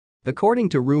According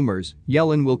to rumors,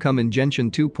 Yelan will come in Genshin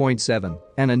 2.7,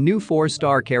 and a new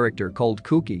 4-star character called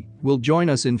Kuki will join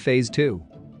us in Phase 2.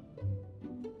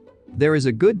 There is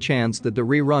a good chance that the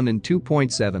rerun in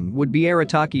 2.7 would be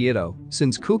Arataki Itto,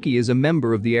 since Kuki is a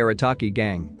member of the Arataki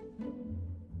gang.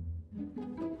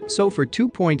 So for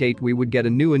 2.8 we would get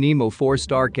a new anemo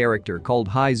 4-star character called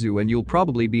Heizou, and you'll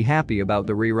probably be happy about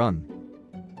the rerun.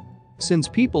 Since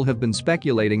people have been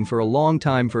speculating for a long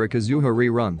time for a Kazuha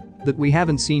rerun that we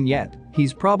haven't seen yet,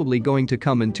 he's probably going to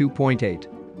come in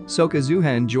 2.8. So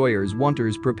Kazuha enjoyers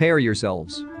wanters, prepare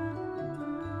yourselves.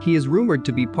 He is rumored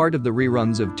to be part of the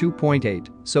reruns of 2.8,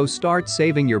 so start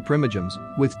saving your primogems.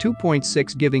 With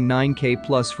 2.6 giving 9k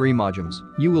plus free mogems,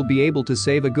 you will be able to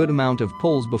save a good amount of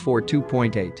pulls before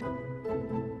 2.8.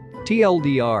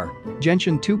 TLDR,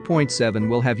 Genshin 2.7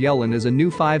 will have Yelan as a new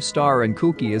 5-star and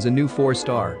Kuki as a new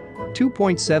 4-star.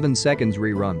 2.7 seconds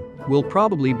rerun will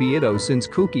probably be Itto since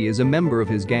Kuki is a member of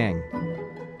his gang.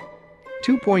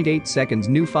 2.8 seconds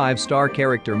new 5-star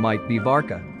character might be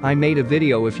Varka. I made a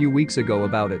video a few weeks ago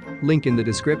about it, link in the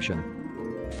description.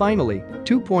 Finally,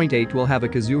 2.8 will have a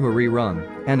Kazuha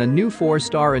rerun and a new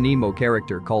 4-star anemo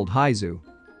character called Heizou.